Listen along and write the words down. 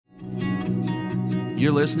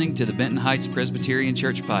You're listening to the Benton Heights Presbyterian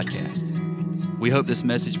Church podcast. We hope this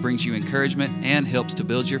message brings you encouragement and helps to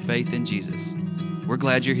build your faith in Jesus. We're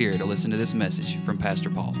glad you're here to listen to this message from Pastor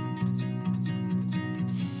Paul.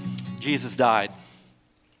 Jesus died,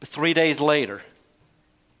 but 3 days later,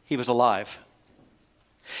 he was alive.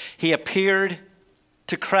 He appeared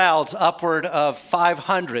to crowds upward of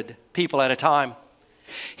 500 people at a time.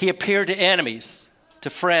 He appeared to enemies, to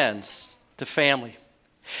friends, to family.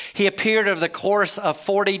 He appeared over the course of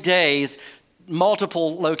 40 days,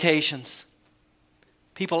 multiple locations.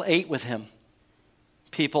 People ate with him.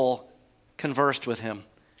 People conversed with him.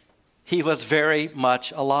 He was very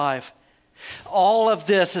much alive. All of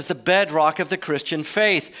this is the bedrock of the Christian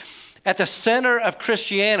faith. At the center of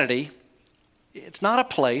Christianity, it's not a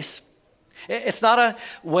place. It's not a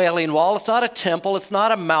Wailing Wall. It's not a temple. It's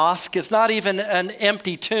not a mosque. It's not even an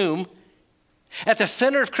empty tomb. At the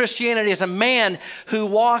center of Christianity is a man who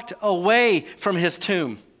walked away from his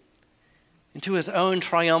tomb into his own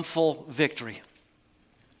triumphal victory.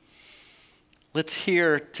 Let's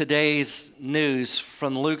hear today's news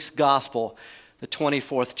from Luke's Gospel, the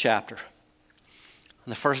 24th chapter. On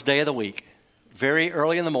the first day of the week, very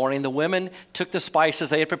early in the morning, the women took the spices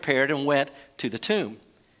they had prepared and went to the tomb.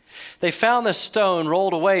 They found the stone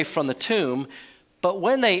rolled away from the tomb, but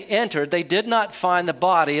when they entered, they did not find the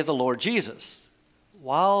body of the Lord Jesus.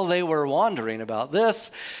 While they were wondering about this,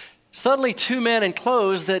 suddenly two men in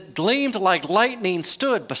clothes that gleamed like lightning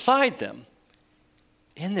stood beside them.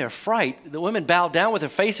 In their fright, the women bowed down with their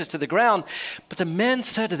faces to the ground, but the men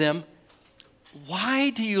said to them, "Why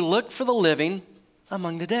do you look for the living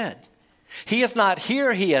among the dead? He is not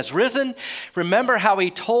here, he has risen. Remember how he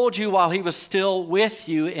told you while he was still with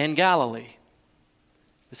you in Galilee."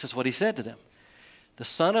 This is what he said to them. "The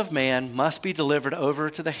Son of Man must be delivered over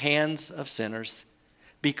to the hands of sinners,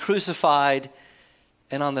 be crucified,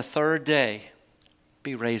 and on the third day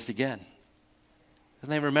be raised again."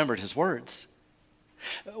 And they remembered his words.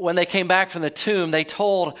 When they came back from the tomb, they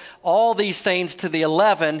told all these things to the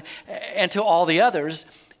 11 and to all the others.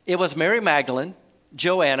 It was Mary Magdalene,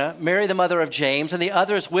 Joanna, Mary the mother of James, and the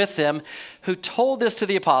others with them who told this to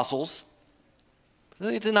the apostles.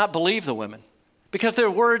 They did not believe the women because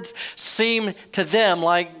their words seemed to them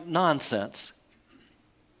like nonsense.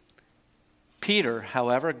 Peter,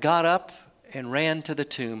 however, got up and ran to the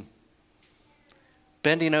tomb.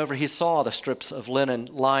 Bending over, he saw the strips of linen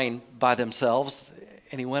lying by themselves,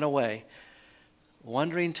 and he went away,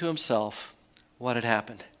 wondering to himself what had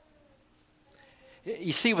happened.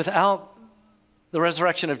 You see, without the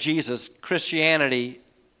resurrection of Jesus, Christianity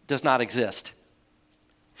does not exist.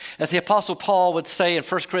 As the Apostle Paul would say in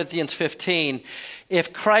 1 Corinthians 15,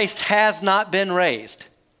 if Christ has not been raised,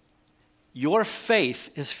 your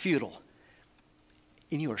faith is futile,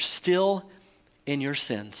 and you are still in your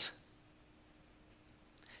sins.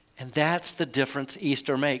 And that's the difference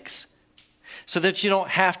Easter makes, so that you don't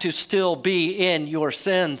have to still be in your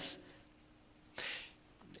sins.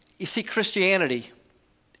 You see, Christianity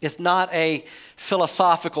is not a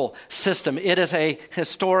philosophical system. It is a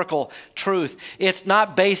historical truth. It's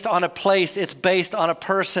not based on a place. It's based on a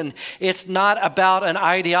person. It's not about an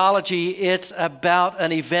ideology. It's about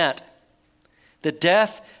an event. The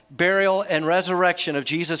death, burial, and resurrection of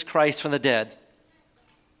Jesus Christ from the dead.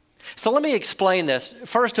 So let me explain this.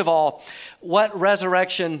 First of all, what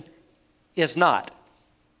resurrection is not.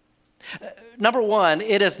 Number one,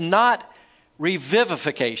 it is not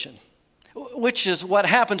revivification, which is what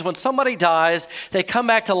happens when somebody dies, they come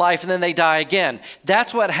back to life, and then they die again.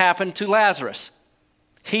 That's what happened to Lazarus.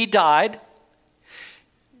 He died.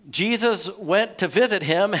 Jesus went to visit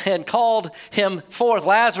him and called him forth.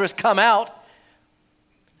 Lazarus, come out.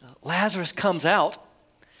 Lazarus comes out.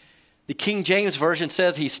 The King James Version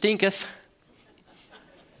says he stinketh.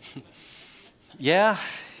 Yeah,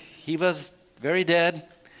 he was very dead.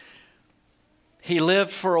 He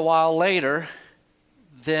lived for a while later,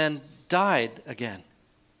 then died again.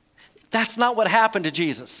 That's not what happened to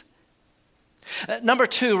Jesus. Number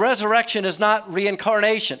two, resurrection is not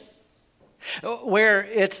reincarnation, where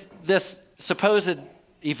it's this supposed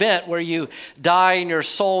event where you die and your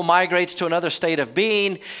soul migrates to another state of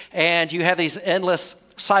being, and you have these endless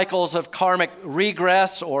cycles of karmic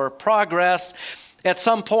regress or progress. At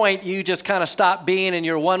some point, you just kind of stop being and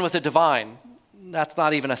you're one with the divine. That's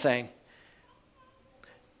not even a thing.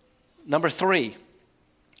 Number three,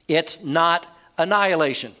 it's not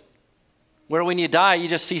annihilation, where when you die, you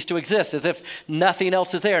just cease to exist, as if nothing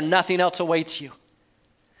else is there, nothing else awaits you.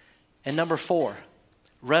 And number four,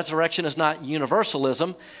 resurrection is not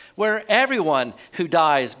universalism, where everyone who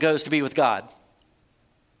dies goes to be with God.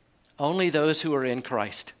 Only those who are in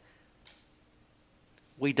Christ.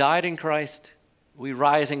 We died in Christ, We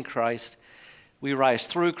rise in Christ. We rise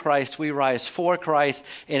through Christ. We rise for Christ.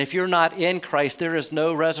 And if you're not in Christ, there is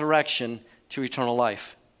no resurrection to eternal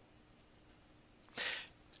life.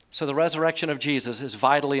 So the resurrection of Jesus is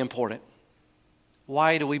vitally important.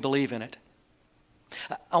 Why do we believe in it?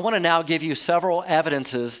 I want to now give you several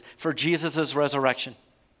evidences for Jesus' resurrection.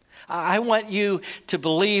 I want you to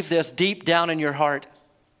believe this deep down in your heart,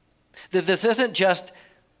 that this isn't just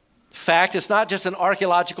fact. It's not just an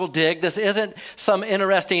archaeological dig. This isn't some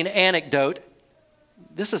interesting anecdote.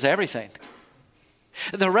 This is everything.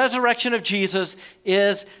 The resurrection of Jesus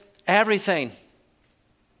is everything.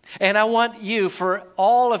 And I want you, for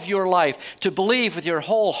all of your life, to believe with your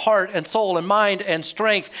whole heart and soul and mind and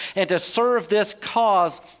strength, and to serve this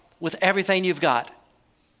cause with everything you've got.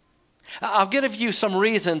 I'll give you some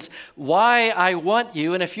reasons why I want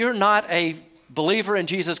you, and if you're not a believer in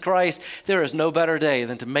Jesus Christ, there is no better day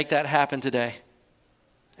than to make that happen today.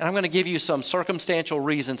 And I'm going to give you some circumstantial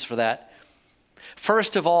reasons for that.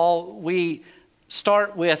 First of all, we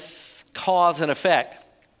start with cause and effect.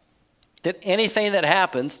 That anything that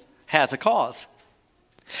happens has a cause.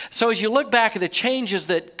 So as you look back at the changes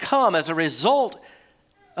that come as a result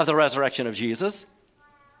of the resurrection of Jesus,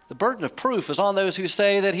 the burden of proof is on those who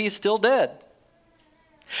say that he's still dead.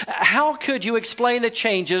 How could you explain the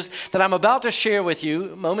changes that I'm about to share with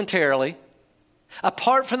you momentarily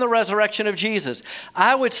apart from the resurrection of Jesus?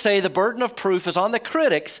 I would say the burden of proof is on the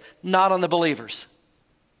critics, not on the believers.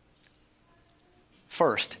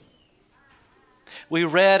 First, we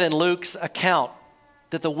read in Luke's account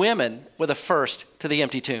that the women were the first to the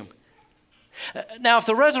empty tomb. Now, if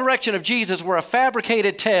the resurrection of Jesus were a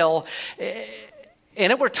fabricated tale,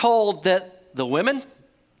 and it were told that the women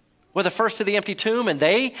were the first to the empty tomb and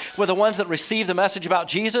they were the ones that received the message about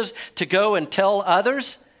Jesus to go and tell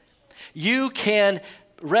others, you can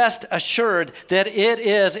rest assured that it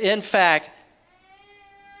is, in fact,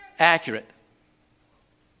 accurate.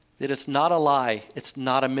 That it's not a lie, it's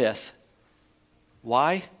not a myth.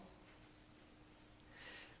 Why?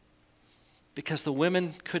 Because the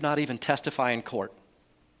women could not even testify in court.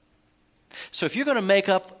 So if you're going to make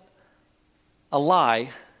up a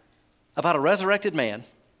lie about a resurrected man,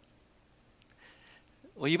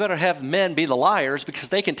 well, you better have men be the liars because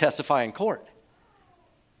they can testify in court.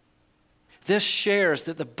 This shares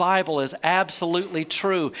that the Bible is absolutely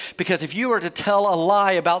true, because if you were to tell a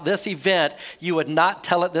lie about this event, you would not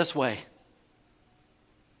tell it this way.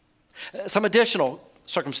 Some additional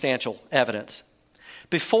circumstantial evidence.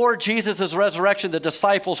 Before Jesus' resurrection, the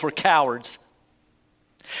disciples were cowards.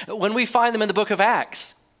 When we find them in the book of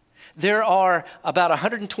Acts, there are about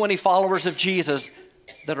 120 followers of Jesus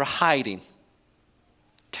that are hiding,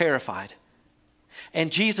 terrified.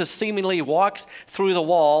 And Jesus seemingly walks through the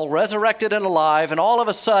wall, resurrected and alive, and all of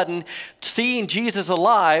a sudden, seeing Jesus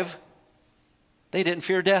alive, they didn't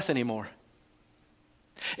fear death anymore.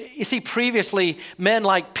 You see, previously, men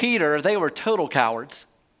like Peter, they were total cowards.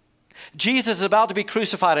 Jesus is about to be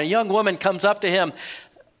crucified, and a young woman comes up to him.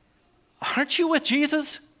 Aren't you with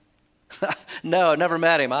Jesus? No, never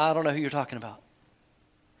met him. I don't know who you're talking about.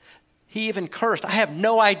 He even cursed. I have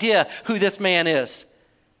no idea who this man is.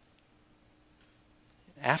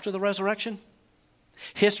 After the resurrection,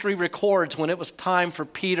 history records when it was time for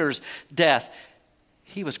Peter's death,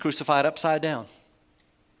 he was crucified upside down.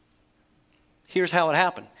 Here's how it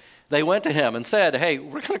happened. They went to him and said, hey,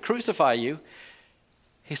 we're going to crucify you.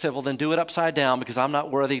 He said, well, then do it upside down, because I'm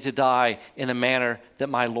not worthy to die in the manner that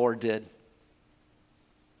my Lord did.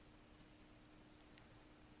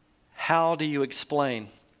 How do you explain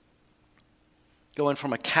going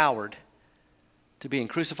from a coward to being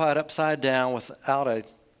crucified upside down without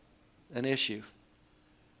an issue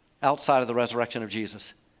outside of the resurrection of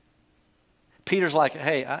Jesus? Peter's like,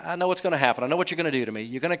 hey, I know what's going to happen. I know what you're going to do to me.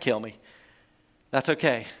 You're going to kill me. That's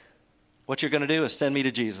okay. What you're going to do is send me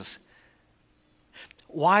to Jesus.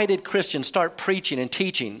 Why did Christians start preaching and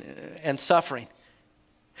teaching and suffering?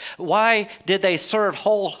 Why did they serve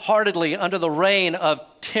wholeheartedly under the reign of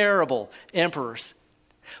terrible emperors?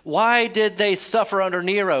 Why did they suffer under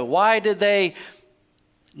Nero? Why did they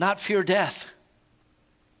not fear death?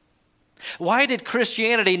 Why did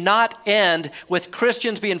Christianity not end with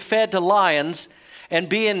Christians being fed to lions and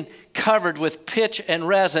being covered with pitch and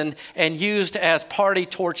resin and used as party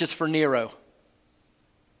torches for Nero?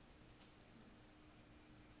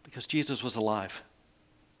 Because Jesus was alive.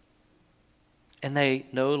 And they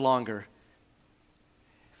no longer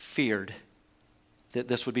feared that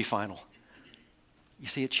this would be final. You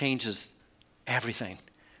see, it changes everything.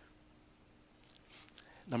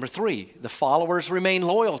 Number 3, the followers remain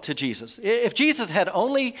loyal to Jesus. If Jesus had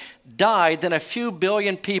only died, then a few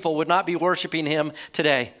billion people would not be worshiping him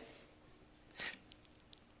today.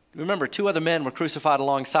 Remember, 2 other men were crucified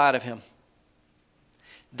alongside of him.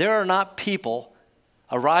 There are not people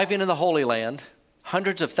arriving in the Holy Land,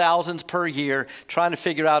 hundreds of thousands per year, trying to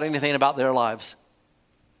figure out anything about their lives.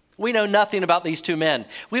 We know nothing about these 2 men.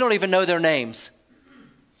 We don't even know their names.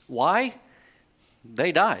 Why?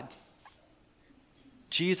 They died.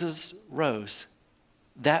 Jesus rose.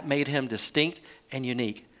 That made him distinct and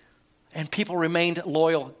unique. And people remained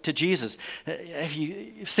loyal to Jesus. Have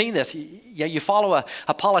you seen this? Yeah, you follow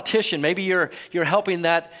a politician. Maybe you're helping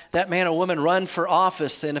that man or woman run for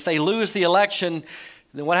office. And if they lose the election,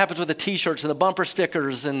 then what happens with the T-shirts and the bumper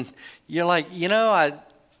stickers? And you're like, I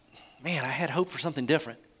had hope for something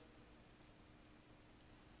different.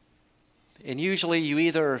 And usually you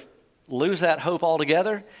either lose that hope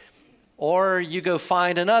altogether or you go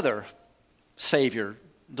find another Savior,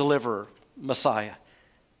 deliverer, Messiah.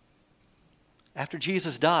 After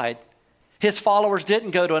Jesus died, his followers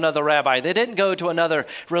didn't go to another rabbi. They didn't go to another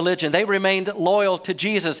religion. They remained loyal to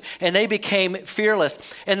Jesus, and they became fearless.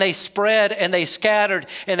 And they spread, and they scattered,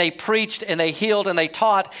 and they preached, and they healed, and they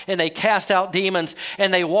taught, and they cast out demons,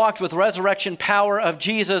 and they walked with resurrection power of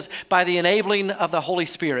Jesus by the enabling of the Holy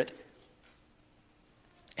Spirit.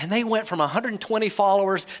 And they went from 120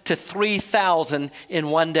 followers to 3,000 in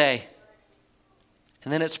one day.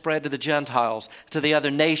 And then it spread to the Gentiles, to the other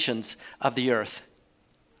nations of the earth.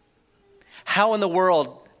 How in the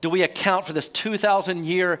world do we account for this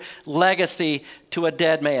 2,000-year legacy to a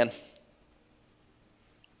dead man?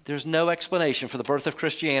 There's no explanation for the birth of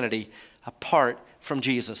Christianity apart from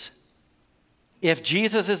Jesus. If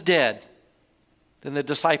Jesus is dead, then the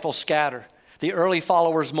disciples scatter. The early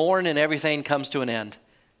followers mourn, and everything comes to an end.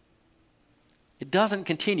 It doesn't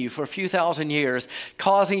continue for a few thousand years,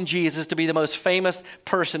 causing Jesus to be the most famous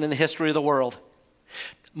person in the history of the world.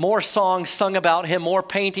 More songs sung about him, more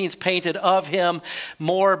paintings painted of him,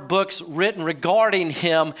 more books written regarding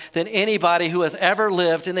him than anybody who has ever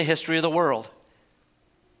lived in the history of the world.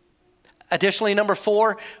 Additionally, number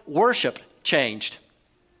 4, worship changed.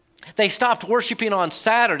 They stopped worshiping on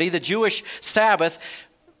Saturday, the Jewish Sabbath,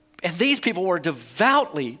 and these people were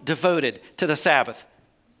devoutly devoted to the Sabbath.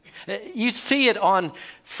 You see it on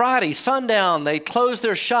Friday, sundown, they close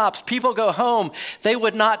their shops, people go home. They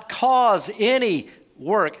would not cause any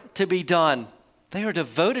work to be done. They are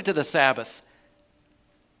devoted to the Sabbath.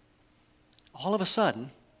 All of a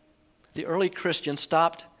sudden, the early Christians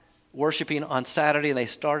stopped worshiping on Saturday and they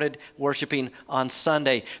started worshiping on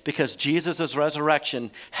Sunday because Jesus'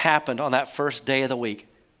 resurrection happened on that first day of the week.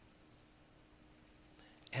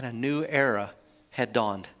 And a new era had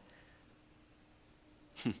dawned.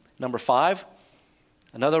 Number 5,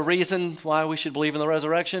 another reason why we should believe in the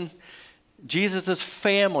resurrection, Jesus'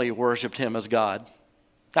 family worshiped him as God.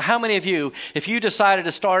 Now, how many of you, if you decided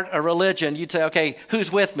to start a religion, you'd say, okay,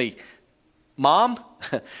 who's with me? Mom?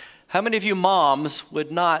 How many of you moms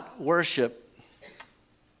would not worship?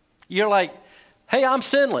 You're like, hey, I'm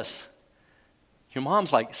sinless. Your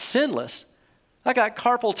mom's like, sinless? I got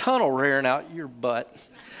carpal tunnel rearing out your butt.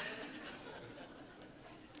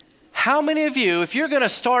 How many of you, if you're going to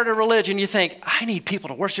start a religion, you think, I need people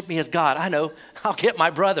to worship me as God. I know, I'll get my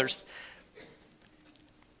brothers.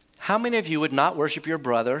 How many of you would not worship your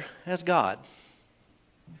brother as God?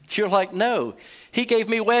 You're like, no, he gave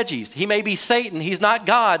me wedgies. He may be Satan. He's not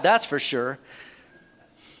God, that's for sure.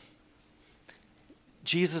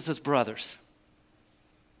 Jesus' brothers,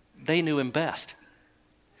 they knew him best.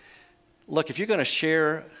 Look, if you're going to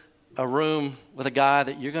share a room with a guy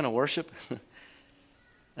that you're going to worship,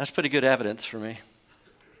 that's pretty good evidence for me.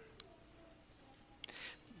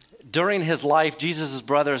 During his life, Jesus'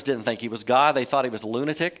 brothers didn't think he was God. They thought he was a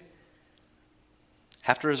lunatic.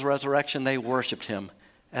 After his resurrection, they worshiped him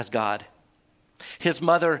as God. His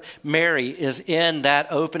mother, Mary, is in that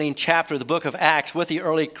opening chapter of the book of Acts with the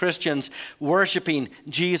early Christians worshiping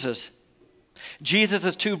Jesus.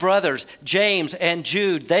 Jesus' 2 brothers, James and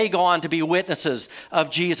Jude, they go on to be witnesses of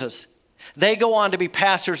Jesus. They go on to be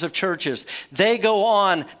pastors of churches. They go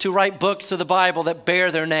on to write books of the Bible that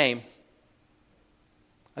bear their name.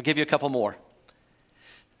 I'll give you a couple more.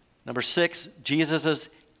 Number 6, Jesus'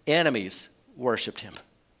 enemies worshiped him.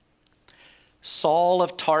 Saul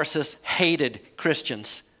of Tarsus hated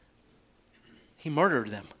Christians. He murdered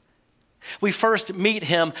them. We first meet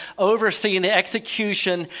him overseeing the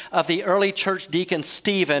execution of the early church deacon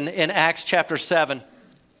Stephen in Acts chapter 7.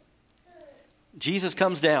 Jesus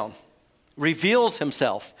comes down, reveals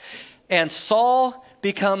himself, and Saul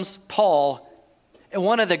becomes Paul, and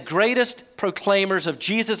one of the greatest proclaimers of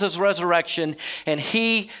Jesus' resurrection, and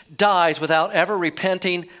he dies without ever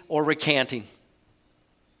repenting or recanting.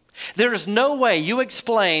 There is no way you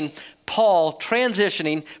explain Paul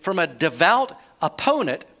transitioning from a devout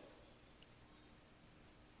opponent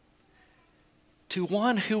to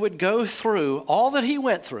one who would go through all that he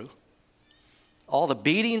went through, all the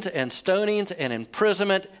beatings and stonings and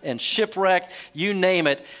imprisonment and shipwreck, you name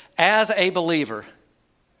it, as a believer,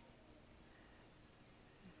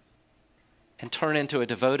 and turn into a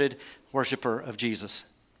devoted worshiper of Jesus.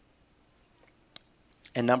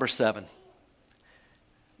 And number 7,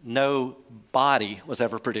 no body was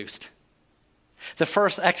ever produced. The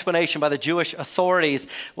first explanation by the Jewish authorities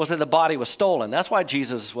was that the body was stolen. That's why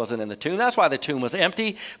Jesus wasn't in the tomb. That's why the tomb was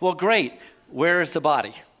empty. Well, great. Where is the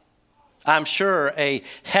body? I'm sure a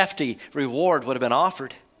hefty reward would have been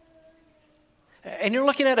offered. And you're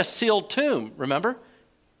looking at a sealed tomb, remember?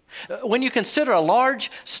 When you consider a large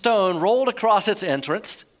stone rolled across its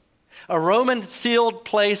entrance, a Roman sealed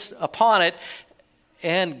place upon it,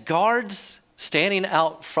 and guards standing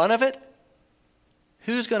out front of it,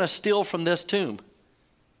 who's going to steal from this tomb?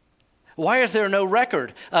 Why is there no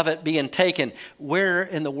record of it being taken? Where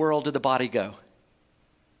in the world did the body go?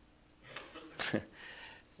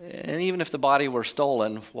 And even if the body were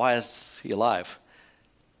stolen, why is he alive?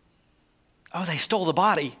 Oh, they stole the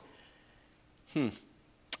body.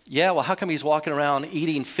 Yeah, well, how come he's walking around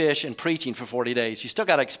eating fish and preaching for 40 days? You still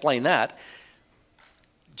got to explain that.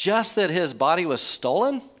 Just that his body was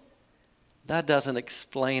stolen, that doesn't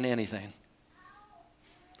explain anything.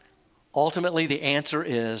 Ultimately, the answer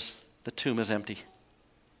is the tomb is empty.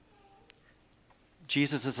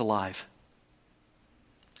 Jesus is alive.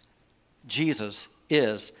 Jesus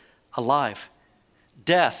is alive.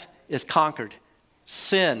 Death is conquered.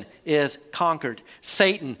 Sin is conquered.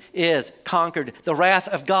 Satan is conquered. The wrath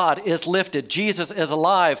of God is lifted. Jesus is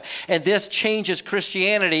alive. And this changes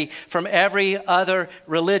Christianity from every other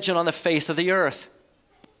religion on the face of the earth.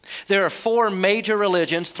 There are 4 major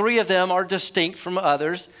religions. 3 of them are distinct from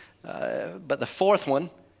others. But the 4th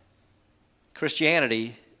one,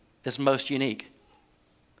 Christianity, is most unique.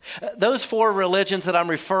 Those 4 religions that I'm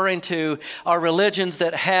referring to are religions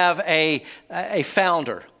that have a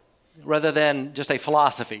founder rather than just a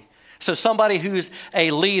philosophy. So somebody who's a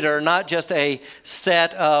leader, not just a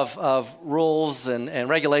set of rules and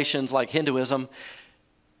regulations like Hinduism.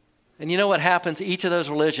 And you know what happens? Each of those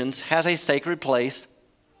religions has a sacred place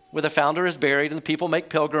where the founder is buried and the people make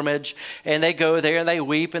pilgrimage and they go there and they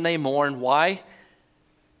weep and they mourn. Why?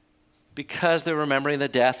 Because they're remembering the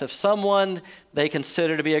death of someone they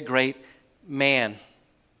consider to be a great man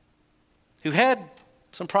who had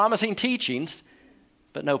some promising teachings,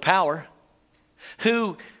 but no power,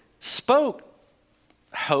 who spoke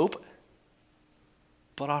hope,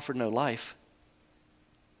 but offered no life.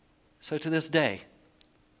 So to this day,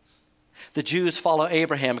 the Jews follow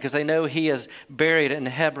Abraham because they know he is buried in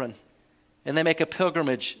Hebron, and they make a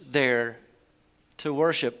pilgrimage there to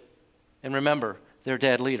worship and remember their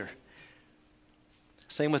dead leader.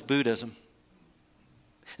 Same with Buddhism.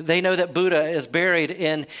 They know that Buddha is buried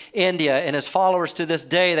in India, and his followers to this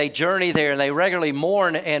day, they journey there and they regularly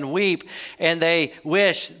mourn and weep, and they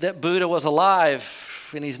wish that Buddha was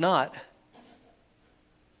alive, and he's not.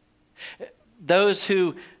 Those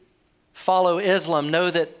who follow Islam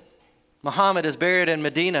know that Muhammad is buried in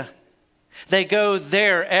Medina. They go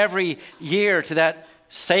there every year to that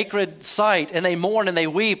sacred site, and they mourn and they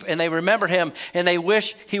weep and they remember him and they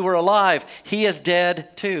wish he were alive. He is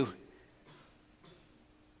dead too.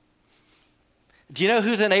 Do you know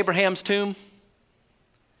who's in Abraham's tomb?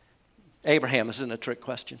 Abraham, this isn't a trick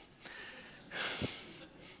question.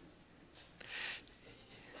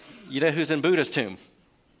 You know who's in Buddha's tomb?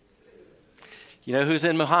 You know who's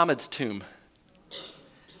in Muhammad's tomb?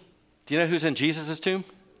 Do you know who's in Jesus' tomb?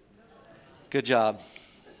 Good job.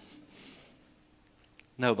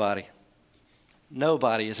 Nobody.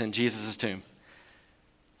 Nobody is in Jesus' tomb.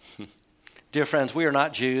 Dear friends, we are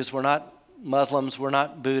not Jews. We're not Muslims. We're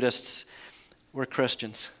not Buddhists. We're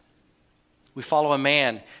Christians. We follow a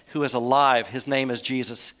man who is alive. His name is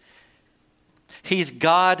Jesus. He's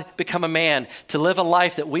God become a man to live a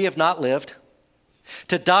life that we have not lived,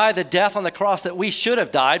 to die the death on the cross that we should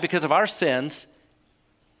have died because of our sins,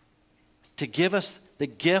 to give us the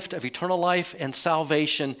gift of eternal life and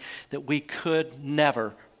salvation that we could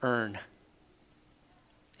never earn.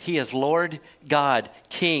 He is Lord, God,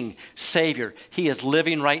 King, Savior. He is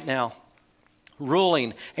living right now,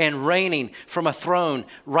 ruling and reigning from a throne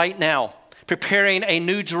right now, preparing a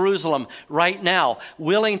new Jerusalem right now,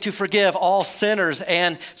 willing to forgive all sinners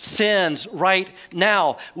and sins right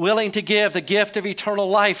now, willing to give the gift of eternal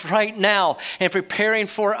life right now, and preparing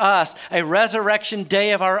for us a resurrection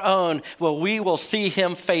day of our own where we will see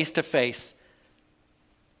him face to face.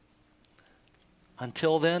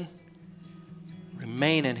 Until then,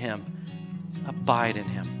 remain in him, abide in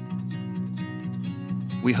him.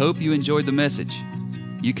 We hope you enjoyed the message.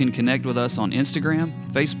 You can connect with us on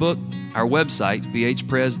Instagram, Facebook, our website,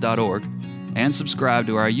 bhpres.org, and subscribe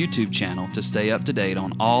to our YouTube channel to stay up to date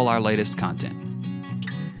on all our latest content.